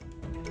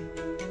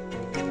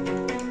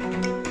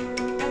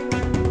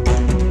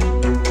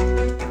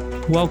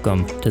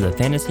Welcome to the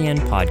Fantasy Inn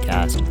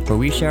podcast, where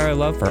we share our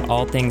love for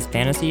all things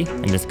fantasy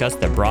and discuss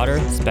the broader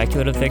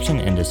speculative fiction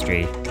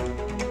industry.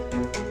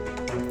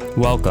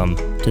 Welcome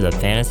to the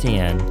Fantasy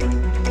Inn.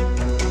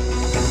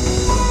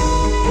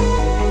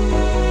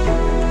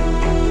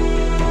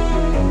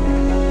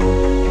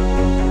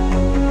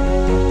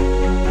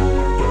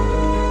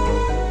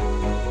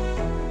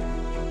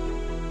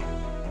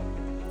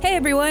 Hey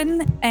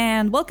everyone,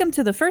 and welcome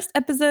to the first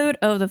episode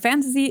of the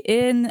Fantasy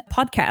Inn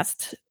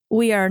podcast.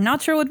 We are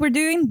not sure what we're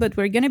doing, but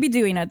we're going to be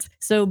doing it.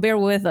 So bear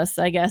with us,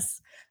 I guess.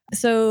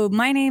 So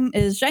my name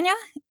is Zhenya,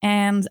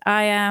 and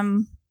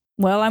I'm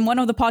one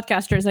of the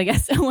podcasters, I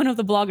guess, one of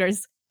the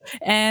bloggers.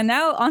 And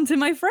now on to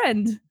my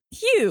friend,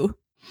 Hugh.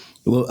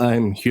 Hello,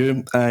 I'm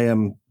Hugh. I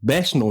am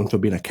best known for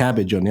being a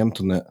cabbage on the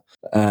internet.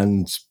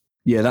 And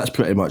yeah, that's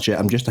pretty much it.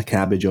 I'm just a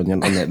cabbage on the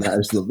internet. That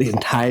is the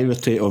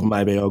entirety of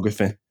my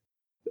biography.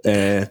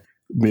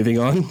 Moving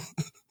on.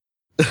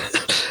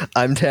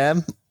 I'm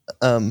Tam.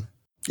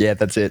 Yeah,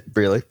 that's it,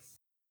 really.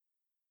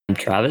 I'm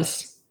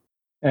Travis.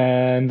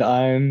 And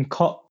I'm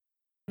Cop.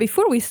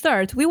 Before we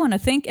start, we want to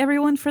thank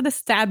everyone for the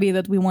stabby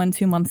that we won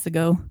 2 months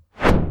ago.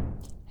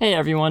 Hey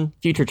everyone,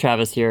 Future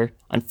Travis here.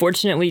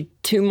 Unfortunately,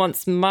 2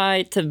 months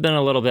might have been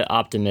a little bit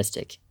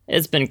optimistic.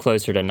 It's been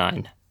closer to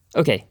 9.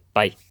 Okay,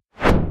 bye.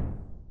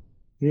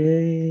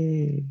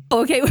 Yay.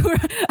 Okay,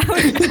 I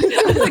was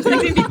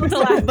expecting people to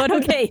laugh, but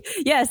okay.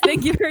 Yes,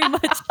 thank you very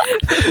much.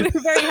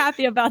 We're very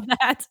happy about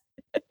that.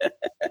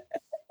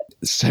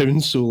 It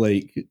sounds so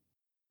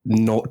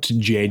not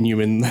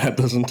genuine, that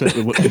doesn't it?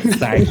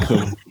 Thank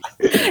them.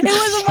 It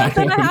was a month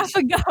and a half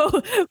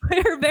ago.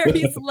 We're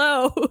very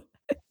slow.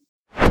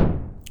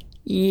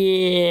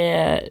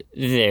 Yeah,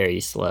 very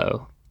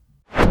slow.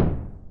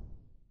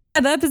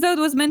 The episode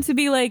was meant to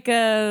be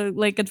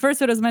at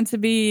first it was meant to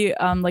be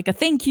like a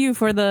thank you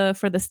for the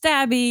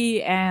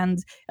stabby and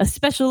a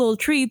special little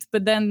treat,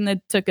 but then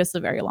it took us a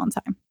very long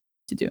time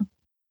to do.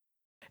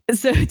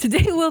 So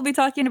today we'll be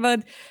talking about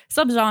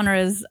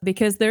subgenres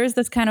because there is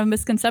this kind of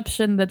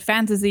misconception that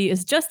fantasy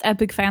is just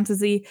epic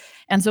fantasy.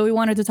 And so we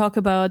wanted to talk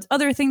about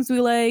other things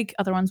we like,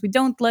 other ones we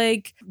don't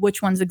like,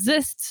 which ones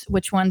exist,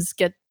 which ones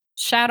get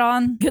shat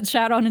on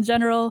in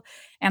general,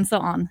 and so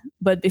on.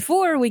 But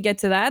before we get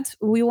to that,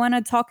 we want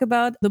to talk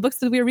about the books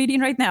that we're reading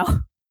right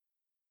now.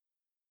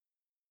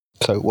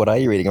 So what are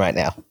you reading right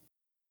now?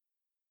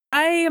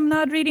 I am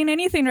not reading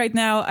anything right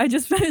now. I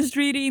just finished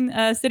reading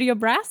City of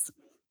Brass.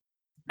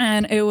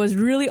 And it was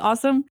really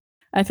awesome.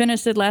 I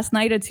finished it last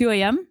night at 2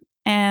 a.m.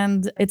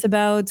 And it's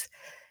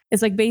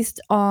based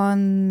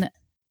on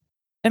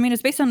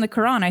the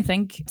Quran, I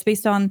think. It's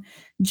based on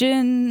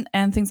jinn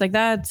and things like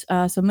that.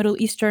 So Middle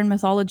Eastern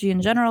mythology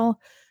in general.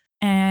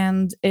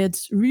 And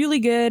it's really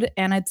good.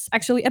 And it's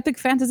actually epic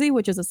fantasy,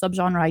 which is a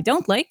subgenre I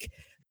don't like.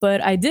 But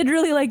I did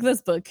really like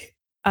this book.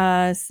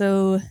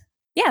 So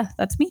yeah,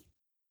 that's me.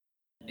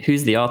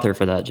 Who's the author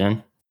for that,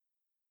 Jen?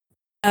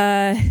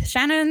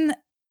 Shannon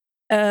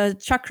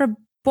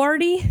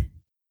Chakraborty.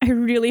 I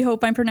really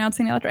hope I'm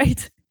pronouncing that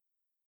right.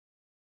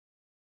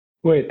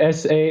 Wait,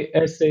 S.A.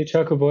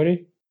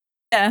 Chakraborty?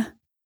 Yeah.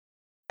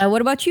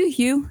 What about you,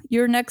 Hugh?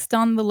 You're next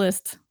on the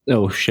list.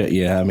 Oh shit,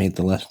 yeah, I made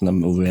the list and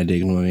I'm already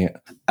ignoring it.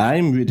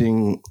 I'm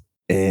reading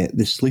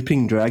The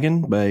Sleeping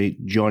Dragon by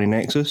Johnny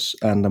Nexus,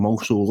 and I'm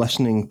also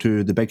listening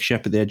to The Big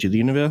Ship at the Edge of the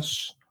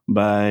Universe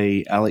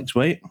by Alex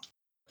White.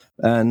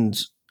 And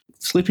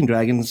Sleeping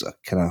Dragon's a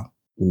kind of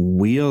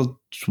weird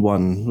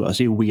one. I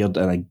say weird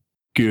in a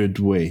good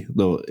way,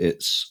 though.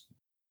 It's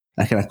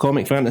a kind of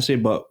comic fantasy,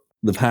 but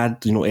they've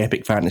had,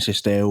 epic fantasy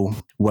style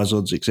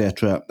wizards,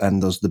 etc.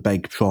 And there's the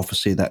big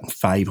prophecy that in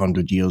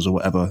 500 years or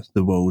whatever,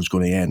 the world's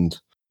going to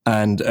end.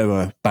 And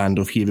our band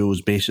of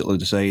heroes basically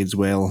decides,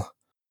 well,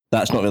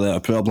 that's not really a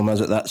problem, is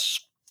it?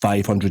 That's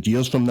 500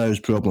 years from now's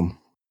problem.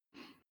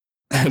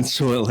 And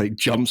so it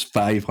jumps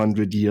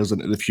 500 years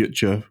into the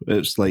future.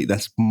 It's like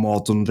this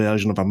modern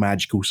version of a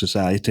magical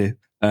society.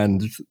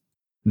 And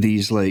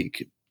these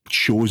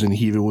chosen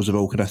heroes are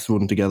all kind of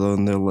thrown together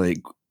and they're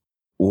like,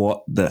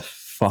 what the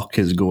fuck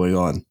is going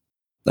on?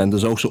 And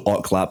there's also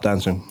orc lap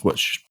dancing,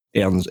 which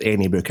earns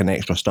any book an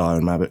extra star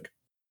in my book.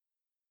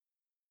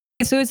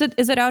 So is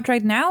it out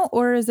right now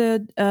or is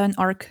it an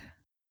arc?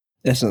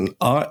 It's an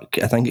arc.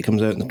 I think it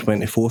comes out on the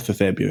 24th of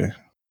February.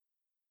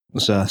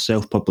 It's a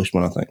self-published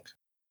one, I think.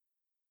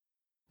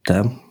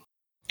 Damn.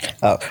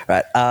 Oh,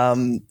 right.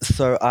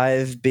 So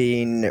I've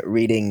been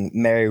reading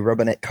Mary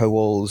Robinette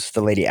Kowal's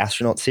The Lady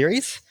Astronaut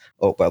series,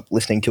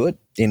 listening to it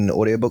in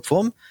audiobook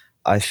form.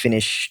 I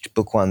finished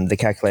book 1, The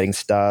Calculating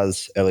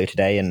Stars, earlier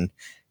today and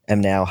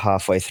am now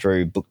halfway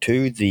through book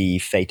 2, The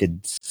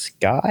Fated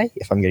Sky,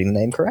 if I'm getting the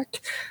name correct.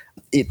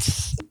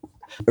 It's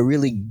a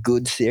really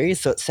good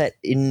series. So it's set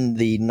in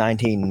the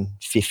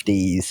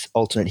 1950s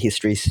alternate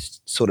history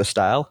sort of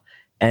style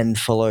and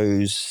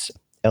follows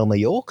Elmer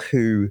York,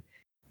 who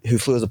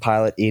flew as a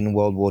pilot in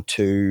World War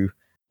II,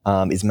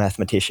 is a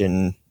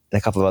mathematician and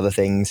a couple of other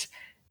things.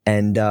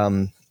 And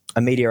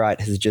a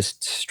meteorite has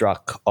just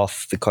struck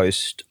off the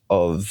coast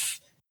of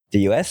the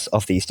US,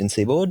 off the eastern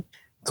seaboard.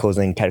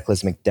 causing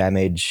cataclysmic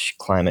damage,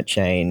 climate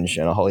change,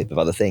 and a whole heap of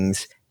other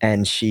things.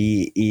 And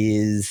she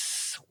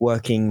is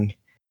working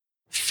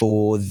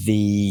for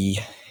the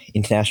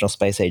International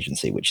Space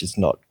Agency, which is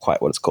not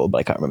quite what it's called, but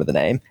I can't remember the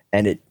name.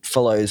 And it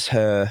follows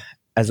her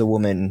as a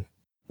woman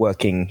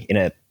working in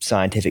a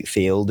scientific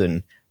field.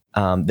 And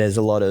there's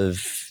a lot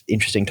of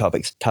interesting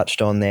topics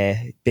touched on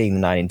there. Being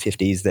the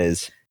 1950s,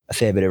 there's a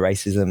fair bit of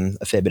racism,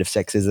 a fair bit of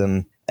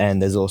sexism, and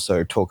there's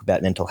also talk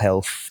about mental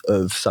health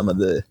of some of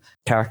the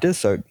characters.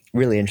 So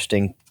really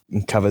interesting,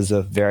 and covers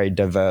a very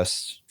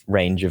diverse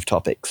range of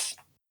topics.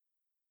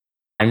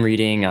 I'm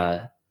reading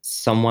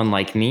Someone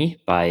Like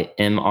Me by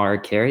M.R.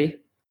 Carey.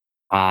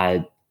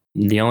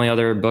 The only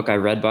other book I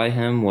read by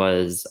him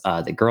was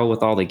The Girl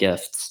with All the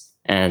Gifts.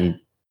 And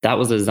that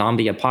was a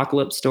zombie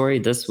apocalypse story.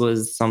 This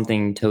was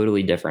something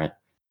totally different.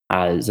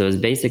 So it was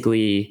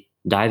basically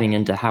diving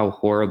into how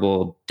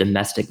horrible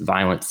domestic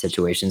violence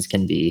situations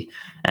can be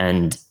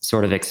and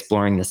sort of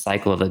exploring the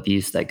cycle of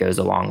abuse that goes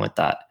along with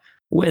that.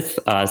 With,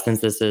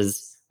 since this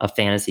is a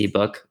fantasy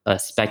book, a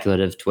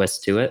speculative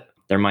twist to it,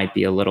 there might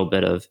be a little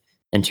bit of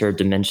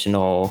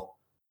interdimensional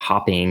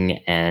hopping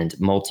and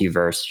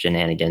multiverse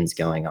shenanigans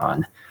going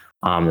on.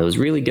 It was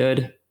really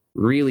good,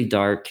 really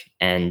dark,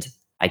 and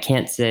I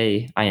can't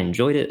say I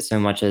enjoyed it so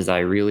much as I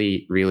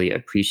really, really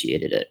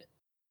appreciated it.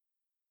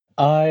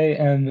 I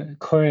am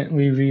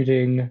currently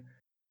reading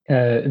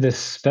the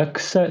Spec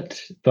Set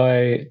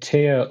by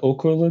Taya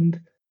Okerlund.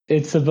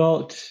 It's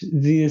about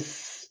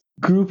this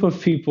group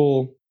of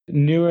people,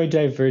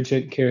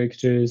 neurodivergent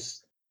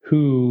characters,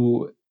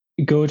 who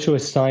go to a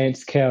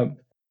science camp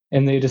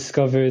and they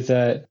discover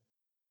that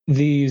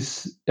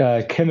these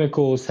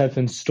chemicals have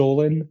been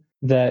stolen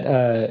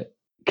that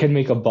can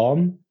make a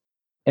bomb.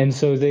 And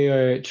so they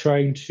are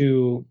trying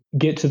to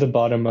get to the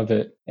bottom of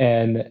it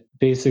and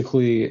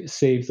basically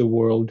save the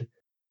world.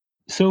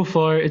 So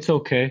far, it's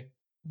okay,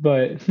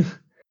 but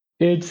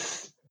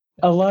it's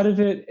a lot of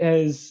it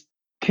is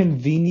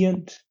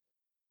convenient,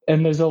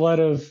 and there's a lot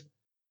of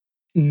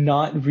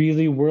not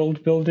really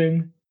world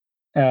building.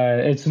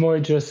 It's more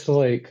just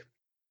like,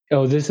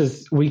 oh,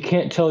 we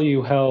can't tell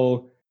you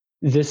how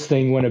this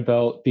thing went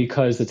about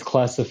because it's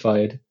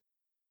classified.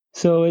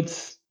 So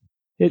it's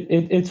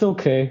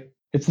okay.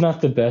 It's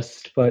not the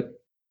best, but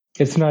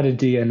it's not a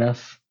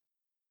DNF.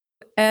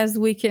 As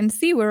we can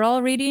see, we're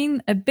all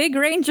reading a big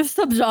range of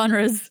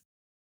subgenres.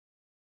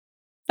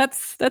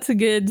 That's a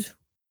good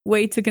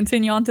way to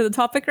continue on to the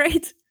topic,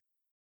 right?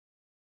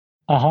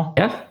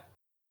 Yeah.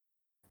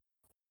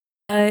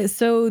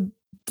 So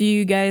do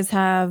you guys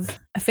have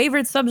a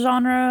favorite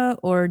subgenre,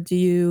 or do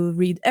you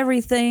read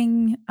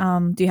everything?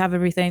 Do you have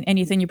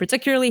anything you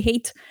particularly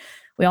hate?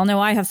 We all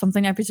know I have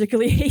something I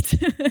particularly hate.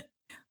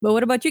 But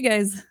what about you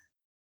guys?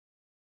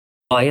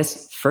 Well, I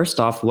guess first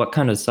off, what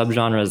kind of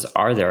subgenres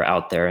are there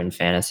out there in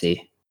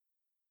fantasy?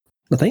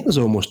 I think there's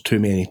almost too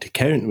many to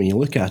count when you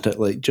look at it.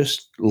 Like,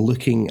 just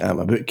looking at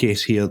my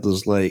bookcase here,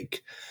 there's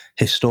like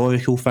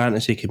historical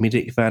fantasy,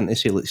 comedic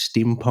fantasy, like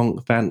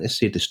steampunk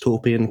fantasy,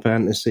 dystopian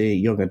fantasy,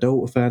 young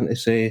adult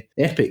fantasy,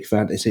 epic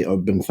fantasy,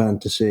 urban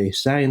fantasy,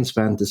 science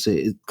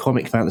fantasy,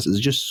 comic fantasy. There's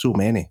just so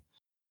many.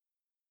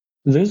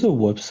 There's a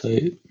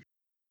website.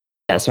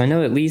 Yeah, so I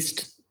know at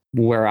least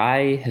where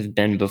I have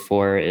been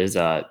before is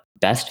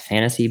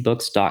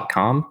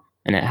bestfantasybooks.com,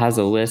 and it has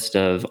a list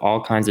of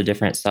all kinds of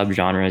different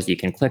subgenres. You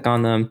can click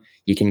on them.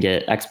 You can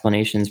get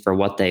explanations for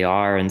what they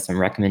are and some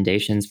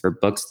recommendations for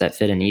books that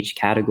fit in each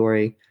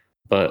category.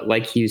 But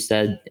like Hugh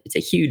said, it's a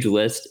huge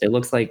list. It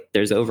looks like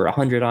there's over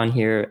 100 on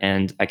here,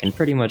 and I can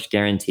pretty much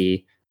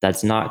guarantee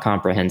that's not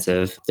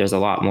comprehensive. There's a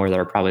lot more that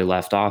are probably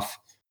left off.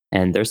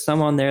 And there's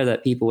some on there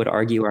that people would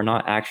argue are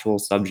not actual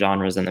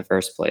subgenres in the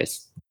first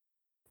place.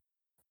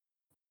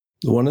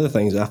 One of the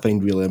things I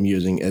find really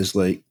amusing is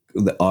like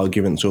the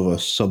arguments over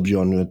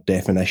subgenre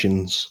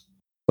definitions,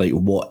 like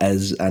what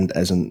is and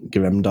isn't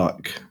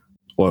grimdark,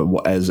 or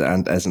what is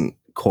and isn't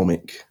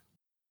comic.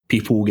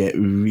 People get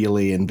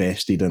really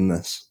invested in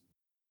this.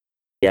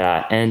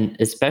 Yeah, and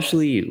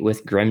especially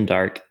with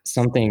grimdark,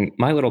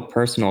 my little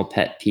personal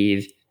pet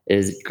peeve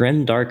is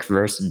grimdark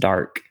versus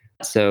dark.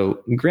 So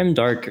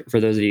grimdark,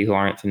 for those of you who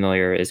aren't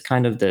familiar, is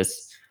kind of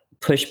this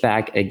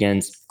pushback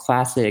against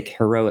classic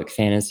heroic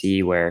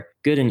fantasy where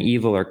good and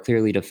evil are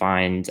clearly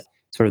defined.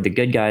 Sort of the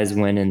good guys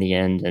win in the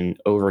end and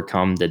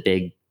overcome the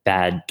big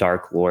bad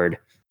dark lord.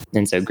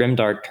 And so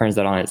grimdark turns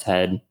that on its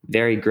head.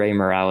 Very gray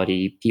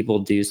morality. People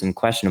do some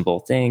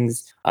questionable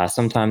things.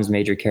 Sometimes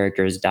major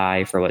characters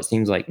die for what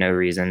seems like no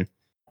reason.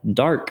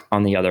 Dark,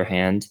 on the other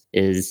hand,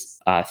 is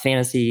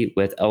fantasy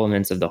with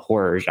elements of the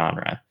horror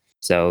genre.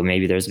 So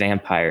maybe there's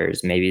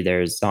vampires, maybe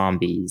there's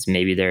zombies,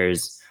 maybe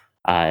there's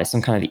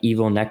some kind of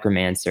evil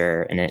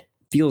necromancer, and it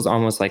feels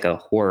almost like a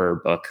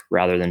horror book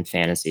rather than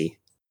fantasy.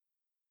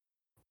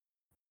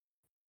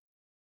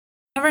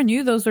 I never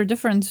knew those were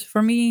different.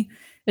 For me,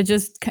 it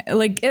just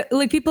like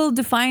people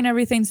define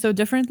everything so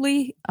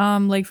differently.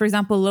 Like for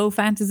example, low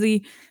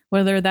fantasy,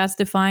 whether that's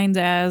defined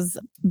as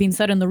being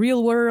set in the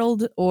real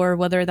world or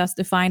whether that's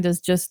defined as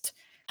just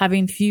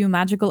having few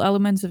magical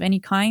elements of any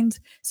kind.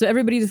 So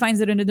everybody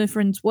defines it in a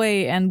different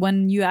way. And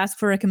when you ask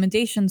for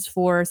recommendations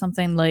for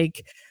something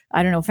like,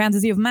 I don't know,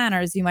 Fantasy of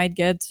Manners, you might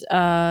get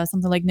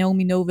something like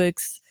Naomi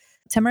Novik's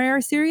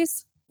Temeraire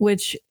series,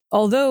 which,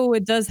 although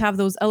it does have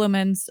those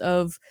elements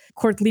of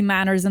courtly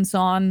manners and so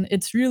on,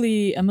 it's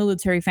really a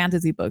military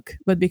fantasy book.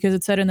 But because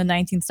it's set in the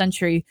 19th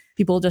century,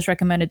 people just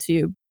recommend it to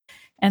you.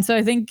 And so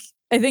I think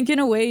in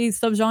a way,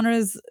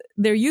 subgenres,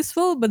 they're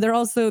useful, but they're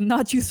also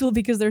not useful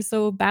because they're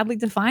so badly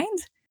defined.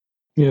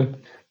 Yeah.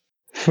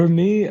 For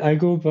me, I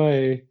go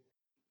by,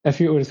 I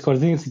forget what it's called. I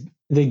think it's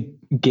the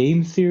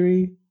game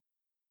theory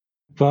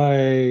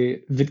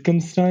by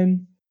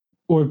Wittgenstein,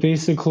 or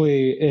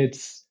basically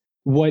it's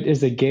what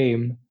is a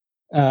game,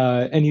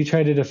 and you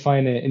try to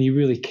define it and you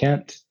really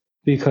can't,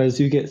 because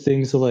you get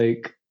things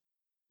like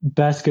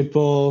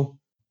basketball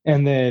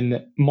and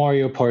then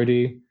Mario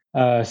Party,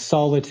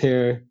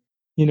 solitaire,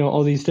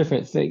 all these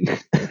different things,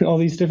 all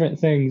these different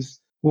things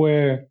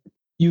where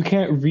you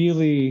can't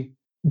really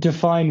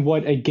define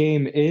what a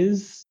game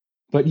is,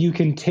 but you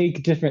can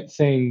take different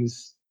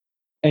things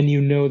and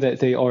you know that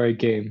they are a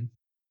game.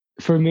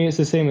 For me, it's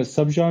the same as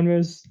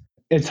subgenres.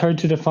 It's hard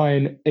to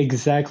define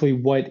exactly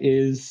what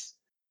is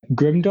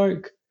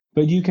grimdark,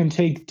 but you can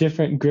take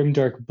different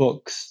grimdark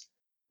books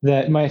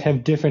that might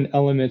have different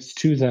elements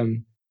to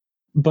them,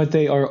 but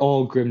they are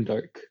all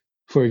grimdark,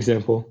 for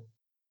example.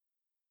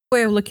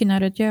 Way of looking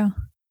at it, yeah.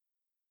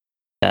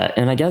 Yeah,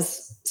 and I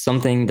guess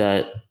something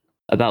that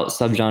about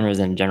subgenres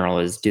in general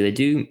is, do they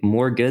do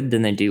more good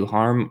than they do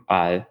harm?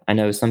 I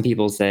know some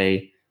people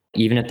say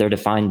even if they're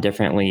defined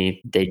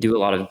differently, they do a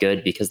lot of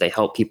good because they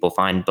help people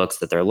find books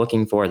that they're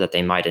looking for that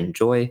they might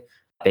enjoy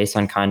based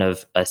on kind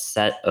of a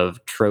set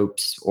of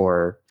tropes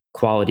or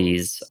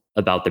qualities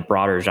about the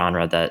broader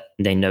genre that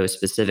they know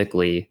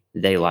specifically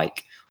they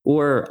like.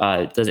 Or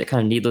does it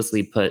kind of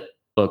needlessly put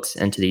books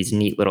into these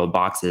neat little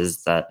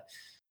boxes that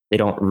they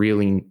don't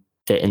really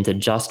fit into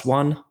just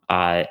one,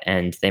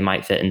 and they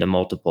might fit into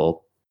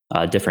multiple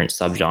different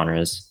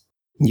subgenres?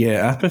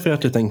 Yeah, I prefer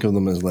to think of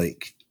them as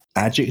like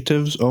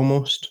adjectives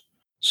almost.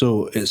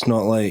 So it's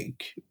not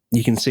like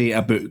you can say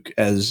a book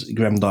is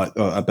grimdark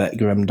or a bit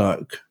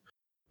grimdark,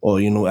 or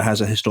it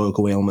has a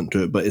historical element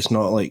to it, but it's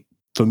not like,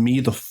 for me,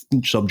 the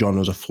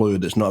subgenres are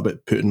fluid. It's not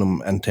about putting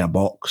them into a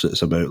box.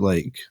 It's about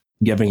like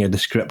giving a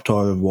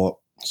descriptor of what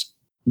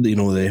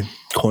the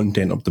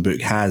content of the book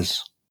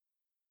has.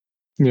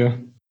 Yeah.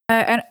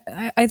 And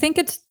I think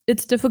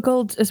it's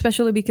difficult,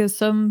 especially because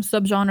some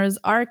subgenres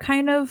are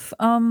kind of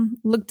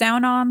looked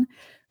down on.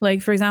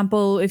 Like, for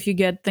example, if you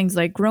get things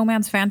like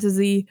romance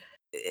fantasy,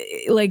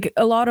 like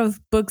a lot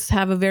of books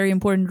have a very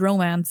important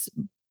romance,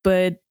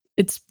 but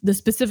it's the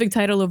specific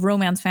title of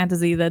romance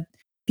fantasy that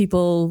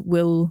people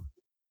will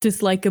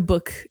dislike a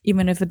book,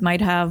 even if it might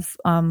have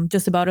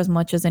just about as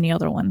much as any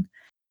other one.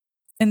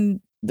 And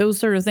those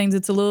sort of things,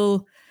 it's a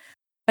little,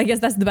 I guess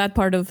that's the bad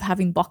part of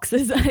having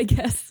boxes, I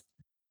guess.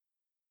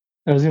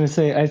 I was going to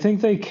say, I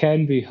think they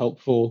can be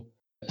helpful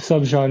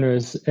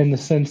subgenres in the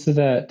sense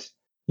that,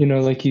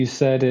 like you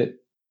said,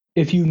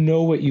 if you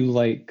know what you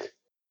like,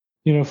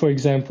 for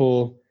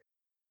example,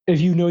 if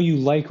you know you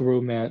like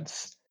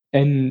romance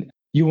and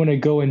you want to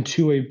go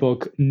into a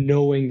book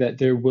knowing that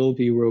there will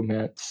be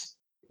romance,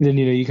 then,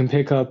 you can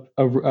pick up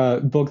a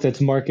book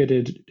that's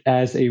marketed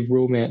as a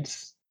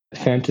romance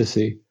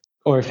fantasy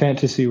or a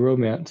fantasy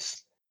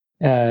romance,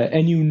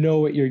 and you know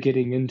what you're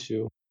getting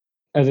into,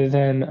 other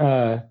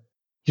than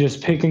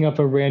just picking up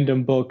a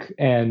random book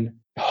and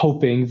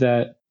hoping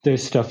that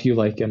there's stuff you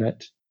like in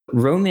it.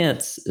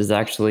 Romance is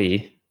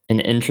actually an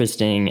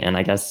interesting and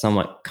I guess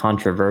somewhat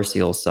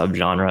controversial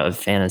subgenre of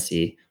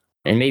fantasy,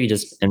 and maybe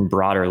just in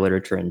broader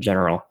literature in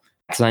general.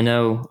 Because I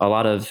know a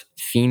lot of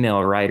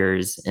female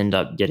writers end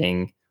up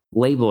getting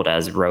labeled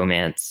as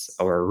romance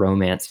or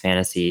romance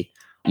fantasy,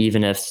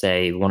 even if,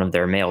 say, one of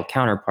their male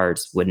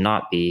counterparts would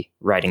not be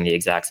writing the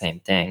exact same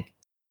thing.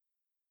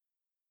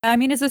 I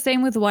mean, it's the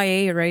same with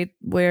YA, right?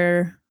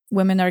 Where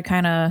women are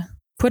kind of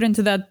put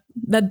into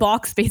that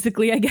box,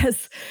 basically, I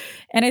guess.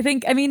 And I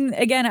think, I mean,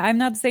 again, I'm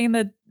not saying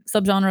that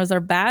subgenres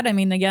are bad. I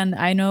mean, again,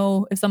 I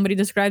know if somebody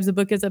describes a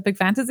book as epic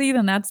fantasy,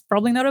 then that's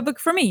probably not a book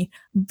for me.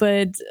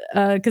 But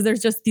because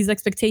there's just these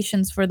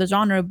expectations for the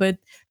genre. But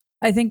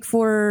I think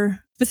for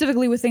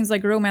specifically with things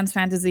like romance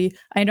fantasy,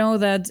 I know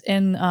that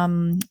in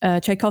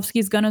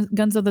Tchaikovsky's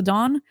Guns of the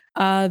Dawn,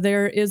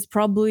 there is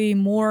probably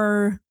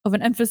more of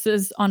an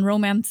emphasis on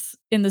romance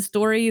in the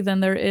story than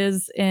there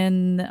is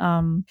in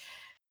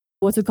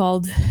what's it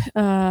called?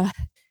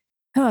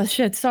 Oh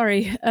shit,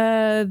 sorry.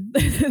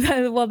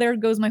 Well, there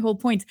goes my whole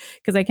point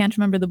because I can't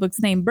remember the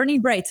book's name.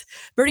 Burning Bright.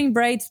 Burning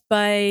Bright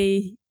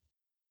by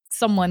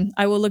someone.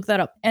 I will look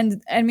that up.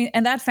 And I mean,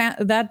 and that's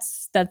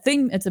that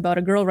thing. It's about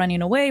a girl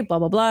running away, blah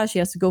blah blah. She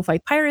has to go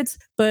fight pirates,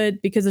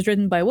 but because it's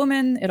written by a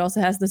woman, it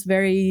also has this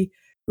very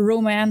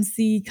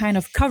romancy kind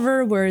of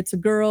cover where it's a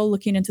girl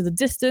looking into the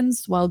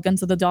distance, while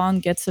Guns of the Dawn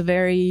gets a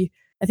very,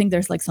 I think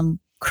there's like some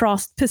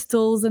crossed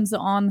pistols and so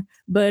on.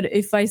 But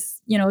if I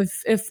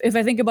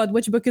think about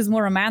which book is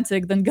more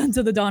romantic, then Gun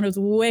to the Dawn is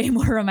way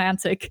more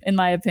romantic in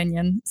my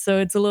opinion. So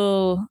it's a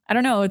little, I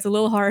don't know, it's a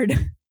little hard.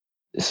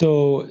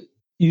 So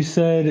you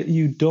said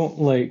you don't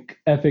like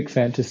epic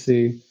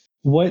fantasy.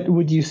 What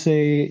would you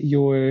say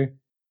your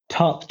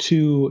top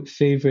 2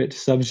 favorite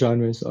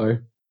subgenres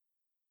are?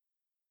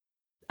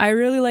 I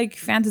really like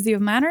fantasy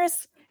of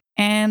manners,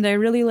 and I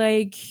really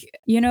like,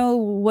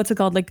 what's it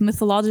called? Like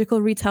mythological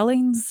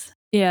retellings.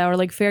 Yeah, or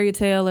like fairy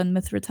tale and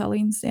myth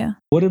retellings. Yeah.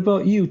 What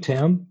about you,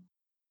 Tam?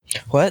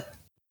 What?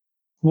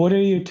 What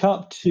are your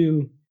top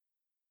 2?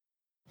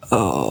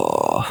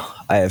 Oh,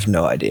 I have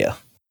no idea.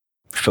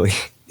 Probably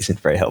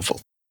isn't very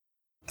helpful.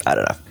 I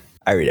don't know.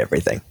 I read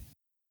everything.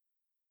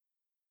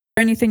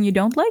 Anything you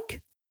don't like?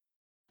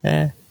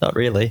 Not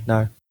really,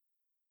 no.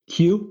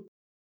 Hugh?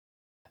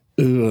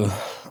 Ugh.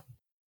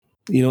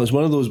 It's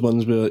one of those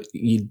ones where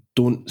you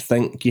don't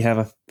think you have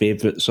a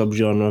favourite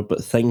subgenre,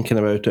 but thinking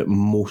about it,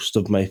 most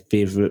of my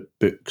favourite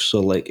books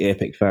are like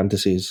epic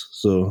fantasies.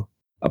 So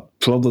I'm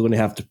probably going to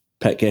have to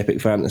pick epic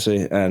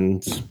fantasy,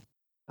 and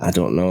I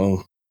don't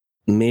know.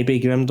 Maybe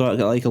Grimdark.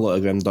 I like a lot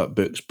of Grimdark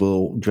books,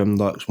 but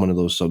Grimdark's one of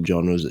those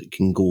subgenres that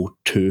can go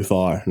too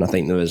far. And I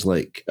think there is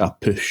like a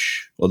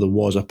push, or there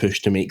was a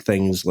push to make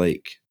things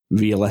like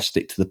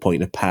realistic to the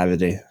point of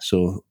parody.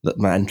 So that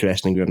my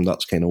interest in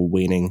Grimdark's kind of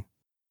waning.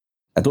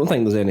 I don't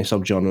think there's any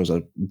subgenres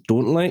I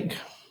don't like,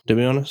 to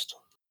be honest.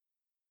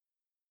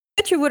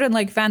 But you wouldn't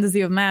like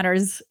fantasy of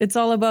manners. It's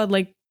all about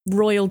like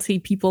royalty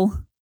people.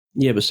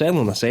 Yeah, but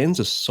Selling Ascends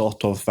is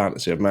sort of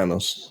fantasy of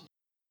manners.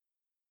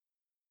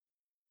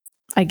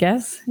 I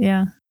guess,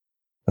 yeah.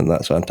 And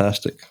that's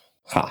fantastic.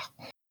 Ha.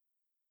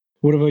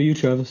 What about you,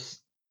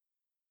 Travis?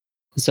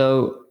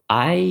 So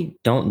I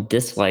don't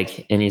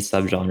dislike any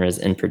subgenres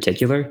in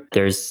particular.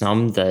 There's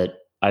some that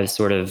I've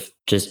sort of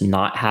just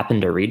not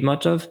happened to read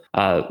much of.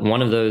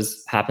 One of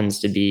those happens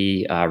to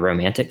be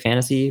romantic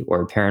fantasy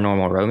or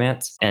paranormal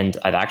romance. And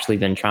I've actually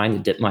been trying to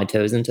dip my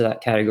toes into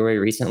that category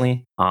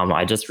recently.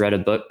 I just read a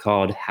book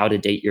called How to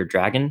Date Your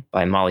Dragon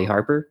by Molly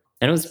Harper,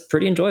 and it was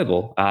pretty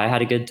enjoyable. I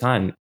had a good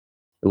time.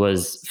 It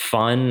was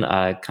fun,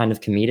 kind of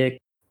comedic.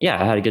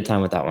 Yeah, I had a good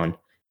time with that one.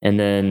 And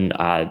then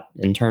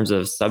in terms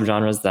of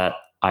subgenres that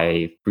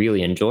I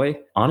really enjoy,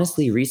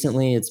 honestly,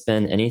 recently it's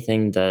been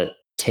anything that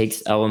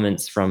takes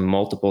elements from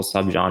multiple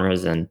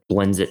subgenres and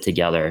blends it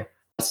together.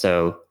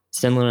 So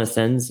Similar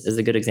Sins is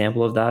a good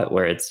example of that,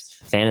 where it's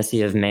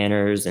fantasy of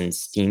manners and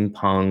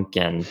steampunk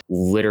and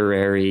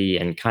literary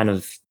and kind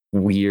of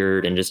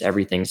weird and just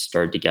everything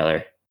stirred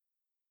together.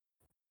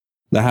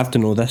 I have to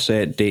know this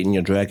Dating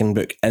Your Dragon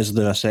book. Is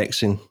there a sex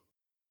scene?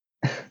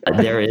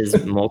 There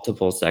is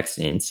multiple sex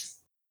scenes.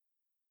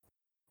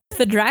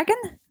 The dragon?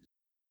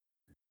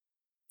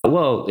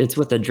 Well, it's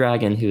with a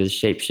dragon who is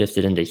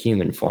shapeshifted into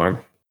human form.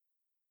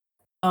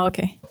 Oh,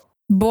 okay.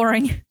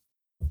 Boring.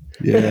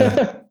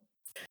 Yeah.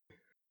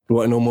 You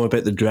want to know more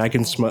about the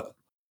dragon smut?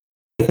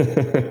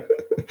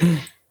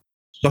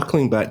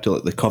 Circling back to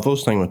like the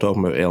covers thing we were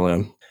talking about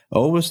earlier, I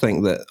always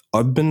think that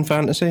urban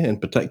fantasy in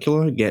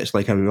particular gets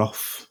like a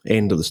rough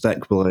end of the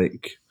stick, but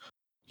like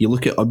you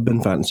look at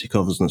urban fantasy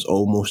covers and it's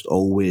almost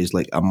always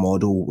like a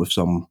model with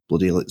some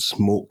bloody like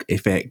smoke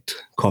effect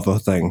cover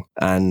thing.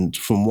 And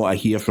from what I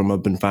hear from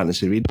urban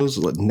fantasy readers,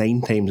 like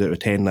 9 times out of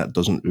 10 that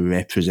doesn't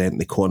represent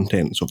the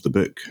contents of the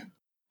book.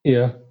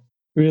 Yeah.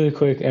 Really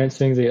quick,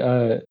 answering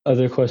the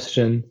other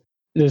question.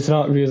 There's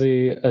not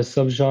really a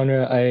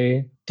subgenre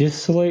I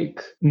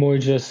dislike, more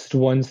just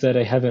ones that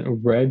I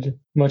haven't read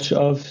much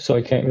of, so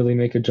I can't really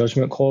make a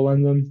judgment call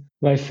on them.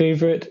 My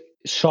favorite,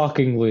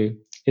 shockingly,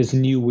 is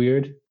New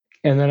Weird.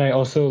 And then I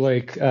also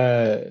like,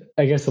 I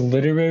guess,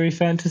 literary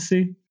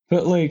fantasy.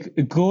 But like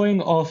going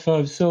off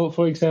of, so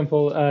for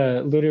example,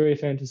 literary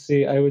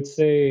fantasy, I would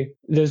say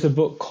there's a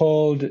book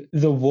called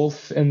The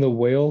Wolf and the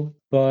Whale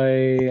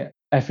by,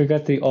 I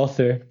forgot the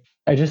author.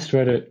 I just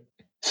read it.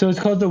 So it's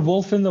called The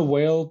Wolf and the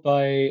Whale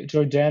by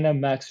Jordana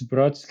Max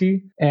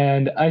Brodsky.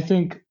 And I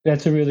think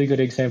that's a really good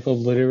example of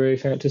literary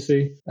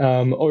fantasy.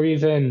 Or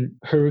even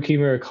Haruki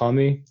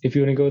Murakami, if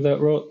you want to go that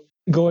route.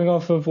 Going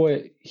off of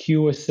what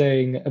Hugh was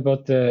saying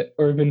about the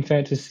urban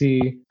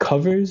fantasy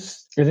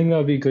covers, I think that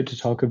would be good to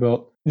talk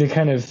about the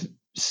kind of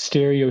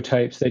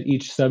stereotypes that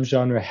each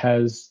subgenre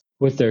has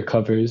with their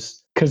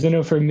covers. Because I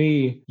know for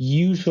me,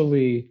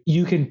 usually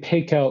you can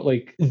pick out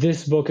like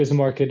this book is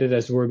marketed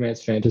as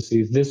romance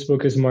fantasy, this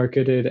book is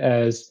marketed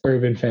as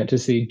urban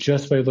fantasy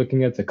just by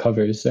looking at the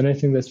covers. And I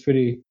think that's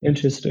pretty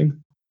interesting.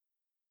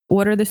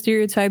 What are the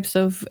stereotypes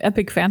of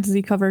epic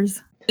fantasy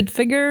covers? A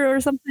figure or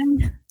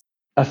something?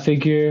 A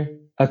figure,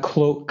 a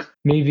cloak,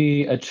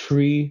 maybe a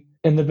tree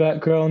in the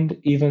background,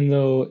 even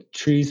though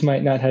trees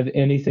might not have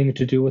anything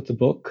to do with the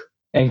book,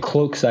 and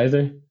cloaks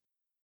either.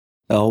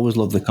 I always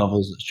love the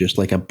covers. It's just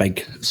like a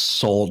big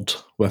sword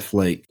with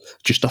like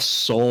just a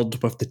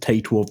sword with the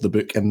title of the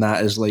book, and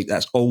that is like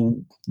that's all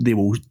they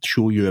will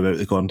show you about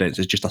the contents.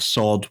 It's just a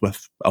sword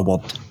with a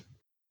word.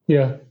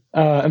 Yeah.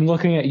 I'm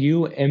looking at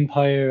you,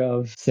 Empire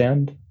of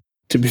Sand.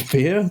 To be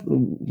fair,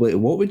 like,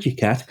 what would you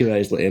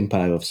categorize like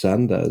Empire of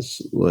Sand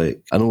as?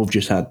 Like, I know we've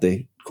just had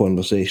the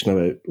conversation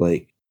about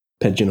like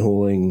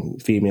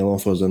pigeonholing female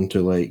authors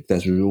into like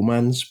this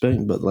romance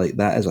thing, but like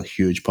that is a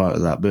huge part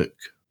of that book,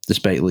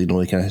 despite like,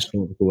 the kind of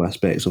historical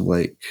aspects of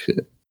like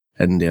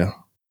India.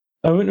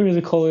 I wouldn't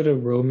really call it a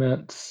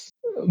romance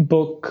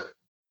book.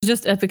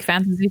 Just epic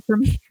fantasy for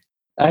me.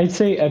 I'd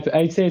say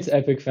it's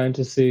epic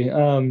fantasy.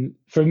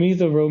 For me,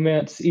 the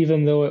romance,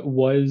 even though it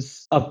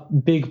was a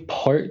big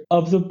part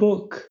of the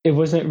book, it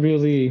wasn't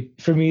really,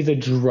 for me, the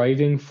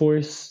driving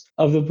force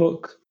of the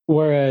book.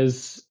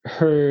 Whereas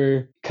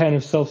her kind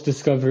of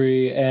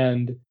self-discovery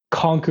and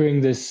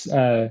conquering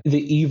the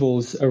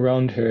evils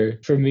around her,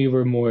 for me,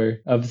 were more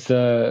of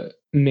the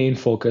main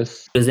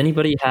focus. Does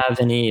anybody have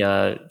any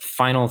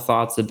final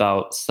thoughts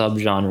about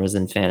subgenres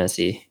in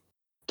fantasy?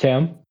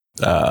 Cam?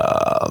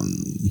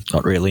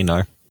 Not really,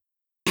 no.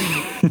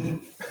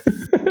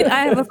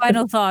 I have a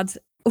final thought.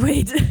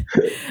 Wait.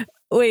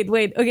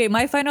 Okay,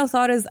 my final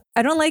thought is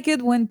I don't like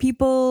it when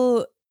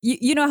people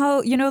you know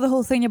how the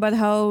whole thing about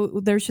how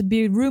there should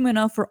be room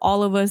enough for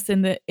all of us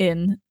in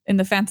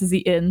the fantasy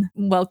inn.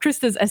 Well,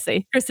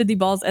 Krista D.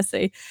 Ball's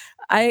essay.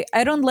 I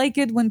don't like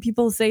it when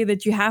people say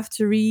that you have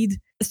to read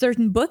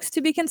certain books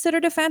to be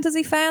considered a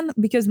fantasy fan,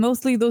 because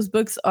mostly those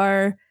books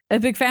are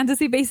epic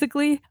fantasy,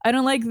 basically. I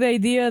don't like the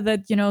idea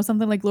that,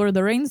 something like Lord of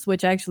the Rings,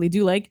 which I actually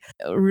do like,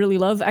 really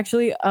love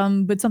actually,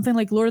 but something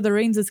like Lord of the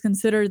Rings is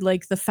considered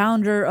like the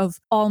founder of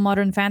all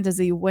modern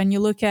fantasy. When you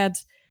look at,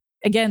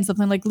 again,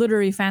 something like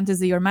literary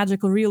fantasy or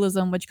magical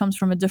realism, which comes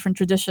from a different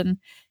tradition.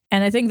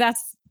 And I think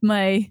that's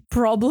my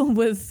problem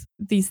with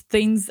these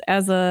things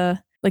as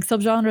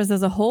subgenres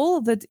as a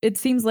whole, that it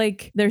seems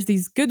like there's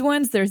these good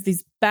ones, there's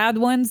these bad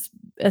ones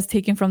as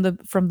taken from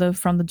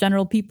the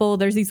general people.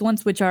 There's these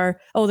ones which are,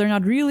 they're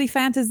not really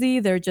fantasy,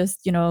 they're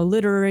just,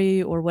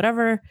 literary or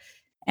whatever.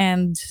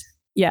 And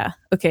yeah,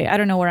 okay, I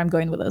don't know where I'm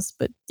going with this,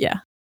 but yeah.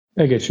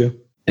 I get you.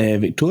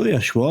 Victoria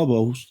Schwab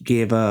also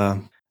gave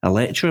a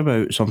lecture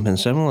about something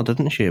similar,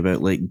 didn't she?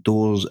 About like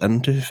doors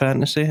into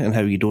fantasy and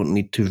how you don't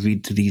need to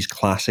read these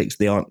classics.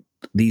 They aren't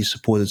these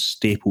supposed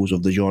staples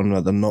of the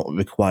genre. They're not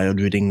required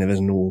reading. There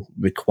is no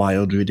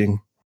required reading.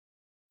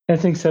 I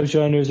think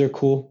subgenres are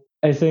cool.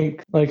 I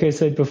think, like I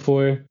said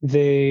before,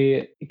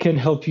 they can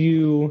help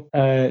you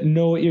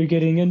know what you're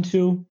getting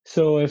into.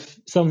 So if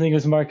something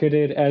is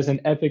marketed as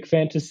an epic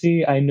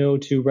fantasy, I know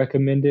to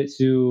recommend it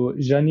to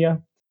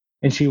Janya,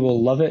 and she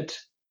will love it.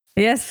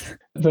 Yes.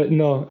 But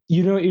no,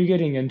 you know what you're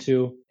getting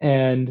into.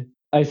 And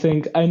I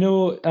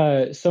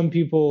know some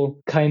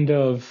people kind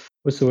of,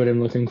 what's the word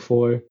I'm looking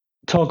for?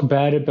 Talk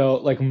bad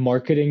about like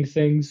marketing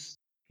things.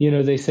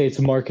 They say it's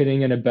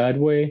marketing in a bad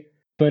way.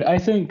 But I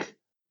think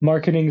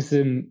marketing's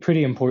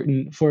pretty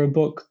important for a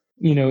book,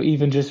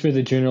 even just for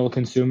the general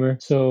consumer.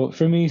 So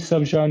for me,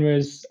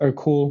 subgenres are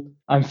cool.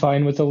 I'm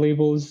fine with the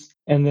labels.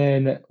 And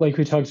then, like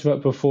we talked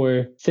about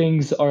before,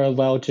 things are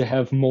allowed to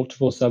have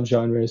multiple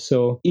subgenres.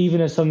 So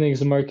even if something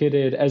is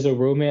marketed as a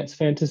romance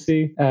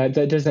fantasy,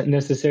 that doesn't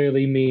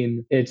necessarily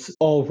mean it's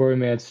all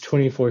romance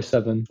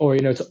 24/7, or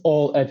it's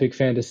all epic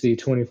fantasy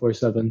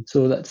 24/7.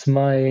 So that's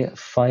my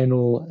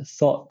final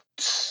thought.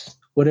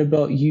 What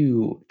about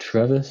you,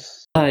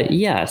 Travis?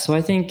 Yeah, so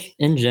I think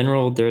in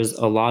general, there's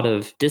a lot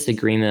of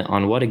disagreement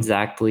on what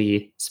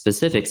exactly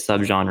specific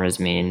subgenres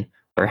mean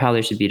or how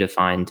they should be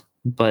defined.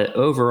 But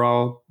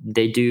overall,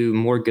 they do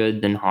more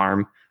good than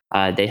harm.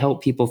 They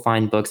help people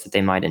find books that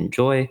they might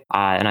enjoy,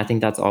 and I think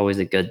that's always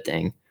a good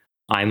thing.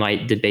 I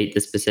might debate the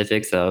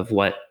specifics of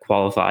what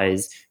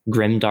qualifies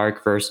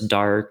grimdark versus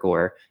dark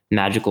or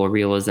magical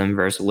realism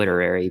versus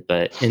literary,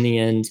 but in the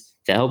end, if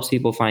it helps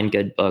people find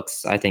good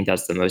books, I think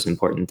that's the most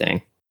important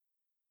thing.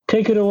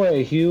 Take it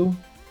away, Hugh.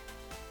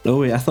 Oh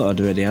wait, I thought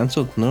I'd already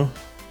answered. No.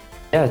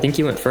 Yeah, I think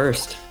you went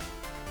first.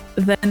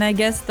 Then I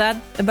guess that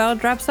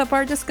about wraps up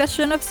our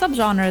discussion of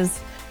subgenres.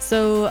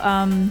 So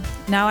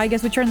now I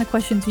guess we turn the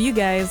question to you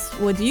guys.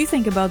 What do you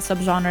think about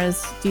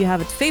subgenres? Do you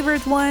have a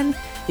favorite one?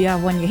 Do you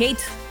have one you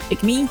hate,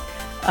 like me?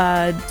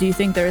 Do you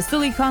think they're a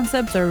silly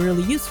concept or a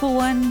really useful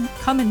one?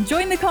 Come and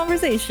join the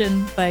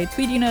conversation by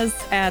tweeting us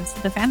at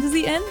The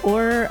Fantasy Inn,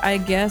 or I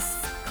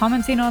guess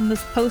commenting on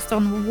this post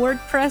on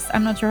WordPress.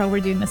 I'm not sure how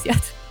we're doing this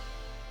yet.